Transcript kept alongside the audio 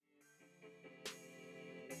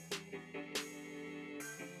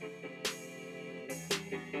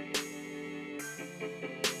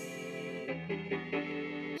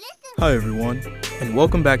Hi everyone, and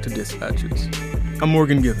welcome back to Dispatches. I'm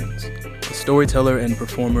Morgan Givens, a storyteller and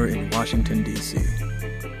performer in Washington, D.C.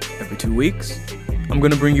 Every 2 weeks, I'm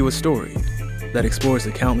going to bring you a story that explores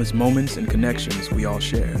the countless moments and connections we all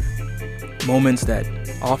share. Moments that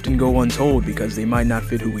often go untold because they might not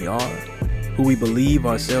fit who we are, who we believe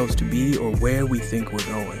ourselves to be, or where we think we're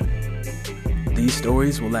going. These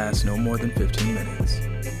stories will last no more than 15 minutes,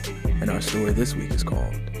 and our story this week is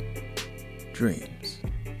called Dreams.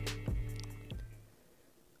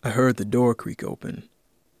 I heard the door creak open,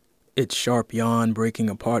 its sharp yawn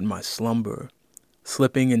breaking apart my slumber,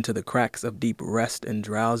 slipping into the cracks of deep rest and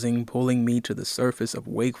drowsing, pulling me to the surface of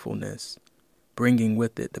wakefulness, bringing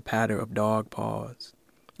with it the patter of dog paws.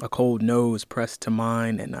 A cold nose pressed to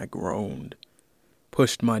mine and I groaned,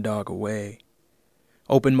 pushed my dog away,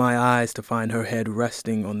 opened my eyes to find her head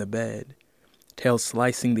resting on the bed, tail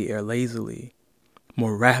slicing the air lazily,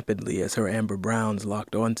 more rapidly as her amber browns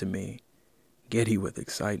locked onto me, giddy with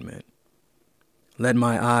excitement. Let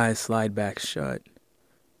my eyes slide back shut.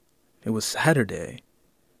 It was Saturday,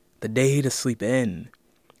 the day to sleep in,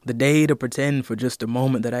 the day to pretend for just a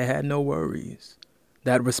moment that I had no worries.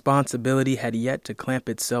 That responsibility had yet to clamp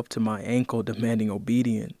itself to my ankle, demanding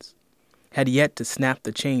obedience, had yet to snap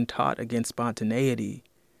the chain taut against spontaneity,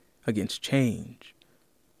 against change,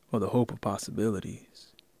 or the hope of possibilities.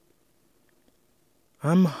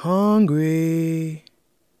 I'm hungry.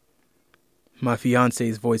 My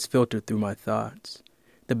fiancé's voice filtered through my thoughts,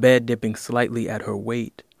 the bed dipping slightly at her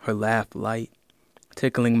weight, her laugh light,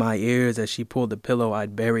 tickling my ears as she pulled the pillow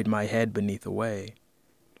I'd buried my head beneath away.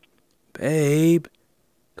 Babe,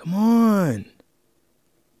 come on.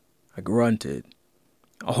 I grunted,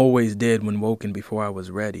 always did when woken before I was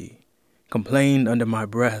ready, complained under my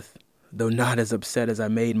breath, though not as upset as I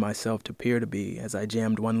made myself to appear to be as I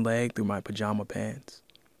jammed one leg through my pajama pants,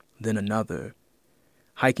 then another,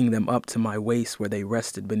 hiking them up to my waist where they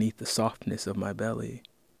rested beneath the softness of my belly.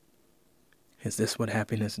 Is this what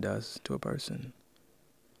happiness does to a person?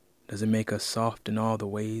 Does it make us soft in all the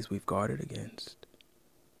ways we've guarded against?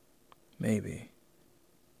 Maybe.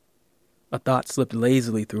 A thought slipped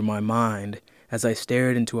lazily through my mind as I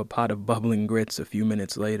stared into a pot of bubbling grits a few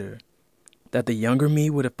minutes later, that the younger me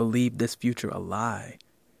would have believed this future a lie,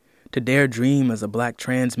 to dare dream as a black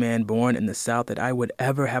trans man born in the South that I would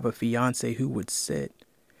ever have a fiancé who would sit,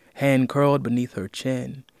 hand curled beneath her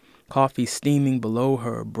chin, coffee steaming below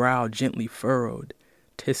her, brow gently furrowed,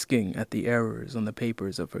 tisking at the errors on the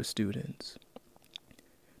papers of her students.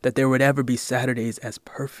 That there would ever be Saturdays as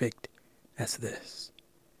perfect as this,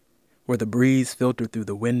 where the breeze filtered through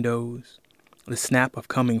the windows, the snap of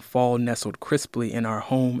coming fall nestled crisply in our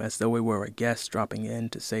home as though we were a guest dropping in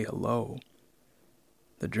to say hello.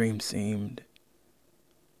 The dream seemed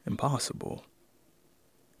impossible,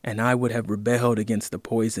 and I would have rebelled against the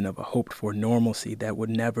poison of a hoped-for normalcy that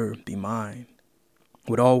would never be mine,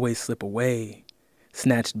 would always slip away,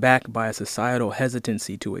 snatched back by a societal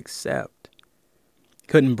hesitancy to accept.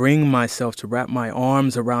 Couldn't bring myself to wrap my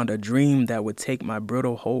arms around a dream that would take my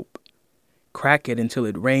brittle hope, crack it until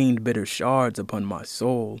it rained bitter shards upon my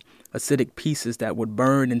soul, acidic pieces that would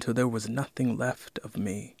burn until there was nothing left of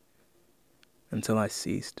me, until I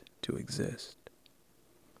ceased to exist.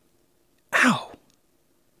 Ow!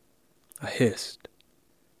 I hissed,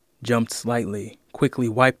 jumped slightly, quickly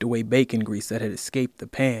wiped away bacon grease that had escaped the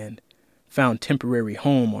pan, found temporary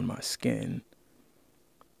home on my skin.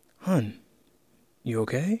 Hun, you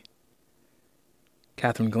okay?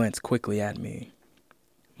 Catherine glanced quickly at me,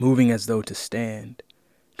 moving as though to stand,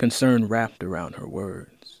 concern wrapped around her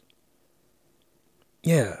words.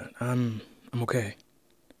 Yeah, I'm okay.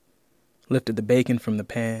 Lifted the bacon from the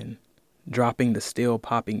pan, dropping the still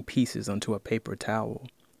popping pieces onto a paper towel,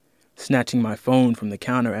 snatching my phone from the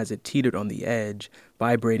counter as it teetered on the edge,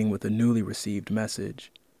 vibrating with a newly received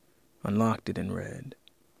message, unlocked it and read.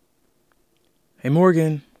 Hey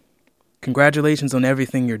Morgan, congratulations on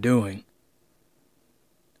everything you're doing.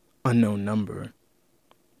 Unknown number.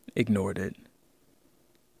 Ignored it.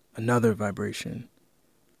 Another vibration.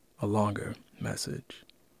 A longer message.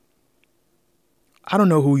 I don't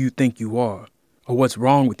know who you think you are or what's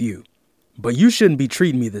wrong with you, but you shouldn't be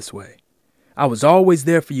treating me this way. I was always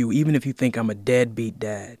there for you even if you think I'm a deadbeat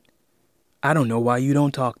dad. I don't know why you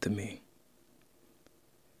don't talk to me.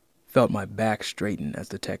 Felt my back straighten as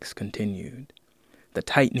the text continued, the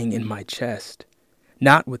tightening in my chest,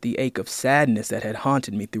 not with the ache of sadness that had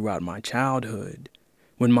haunted me throughout my childhood,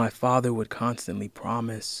 when my father would constantly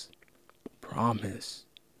promise,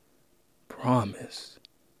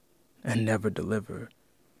 and never deliver.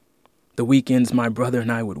 The weekends my brother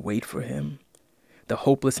and I would wait for him. The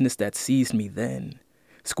hopelessness that seized me then,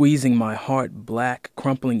 squeezing my heart black,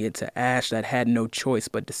 crumpling it to ash that had no choice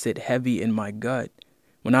but to sit heavy in my gut,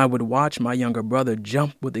 when I would watch my younger brother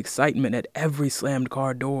jump with excitement at every slammed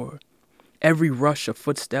car door, every rush of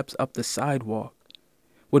footsteps up the sidewalk,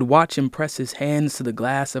 would watch him press his hands to the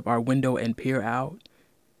glass of our window and peer out,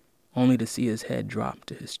 only to see his head drop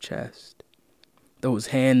to his chest. Those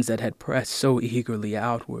hands that had pressed so eagerly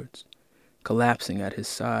outwards, collapsing at his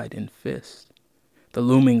side in fists. The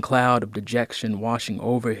looming cloud of dejection washing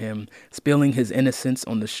over him, spilling his innocence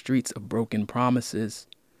on the streets of broken promises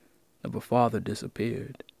of a father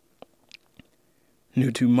disappeared. Knew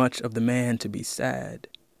too much of the man to be sad.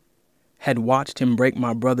 Had watched him break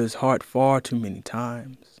my brother's heart far too many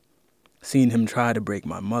times. Seen him try to break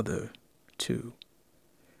my mother, too.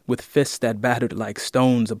 With fists that battered like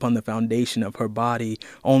stones upon the foundation of her body,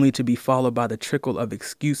 only to be followed by the trickle of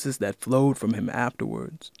excuses that flowed from him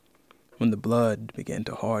afterwards, when the blood began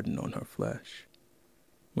to harden on her flesh,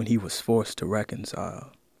 when he was forced to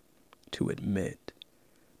reconcile, to admit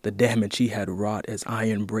the damage he had wrought as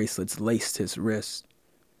iron bracelets laced his wrists,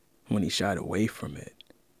 when he shied away from it,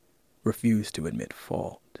 refused to admit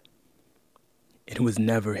fault. It was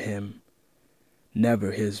never him,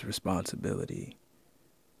 never his responsibility.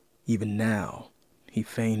 Even now, he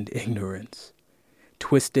feigned ignorance,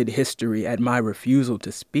 twisted history at my refusal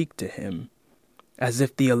to speak to him, as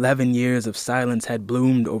if the 11 years of silence had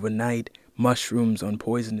bloomed overnight, mushrooms on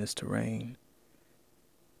poisonous terrain.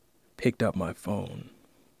 Picked up my phone,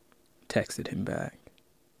 texted him back.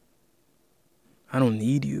 I don't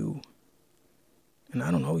need you, and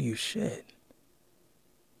I don't owe you shit.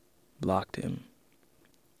 Blocked him,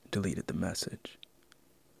 deleted the message.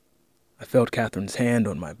 I felt Catherine's hand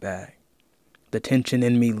on my back, the tension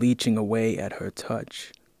in me leaching away at her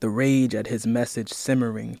touch, the rage at his message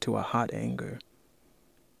simmering to a hot anger.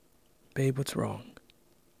 Babe, what's wrong?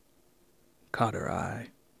 Caught her eye.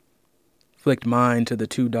 Flicked mine to the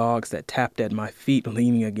 2 dogs that tapped at my feet,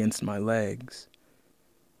 leaning against my legs.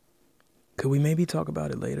 Could we maybe talk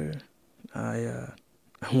about it later? I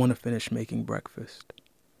want to finish making breakfast.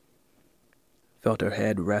 Felt her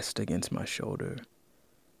head rest against my shoulder.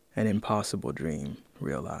 An impossible dream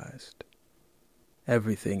realized.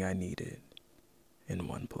 Everything I needed in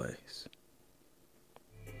one place.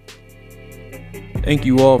 Thank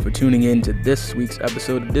you all for tuning in to this week's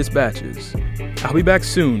episode of Dispatches. I'll be back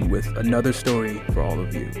soon with another story for all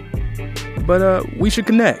of you. But we should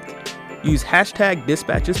connect. Use hashtag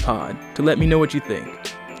DispatchesPod to let me know what you think.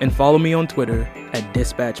 And follow me on Twitter at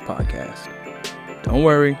Dispatch Podcast. Don't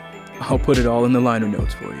worry, I'll put it all in the liner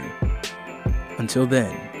notes for you. Until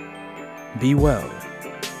then, be well,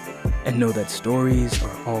 and know that stories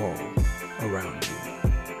are all around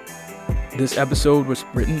you. This episode was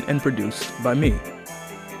written and produced by me,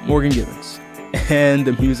 Morgan Givens, and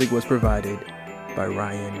the music was provided by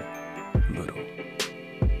Ryan Little.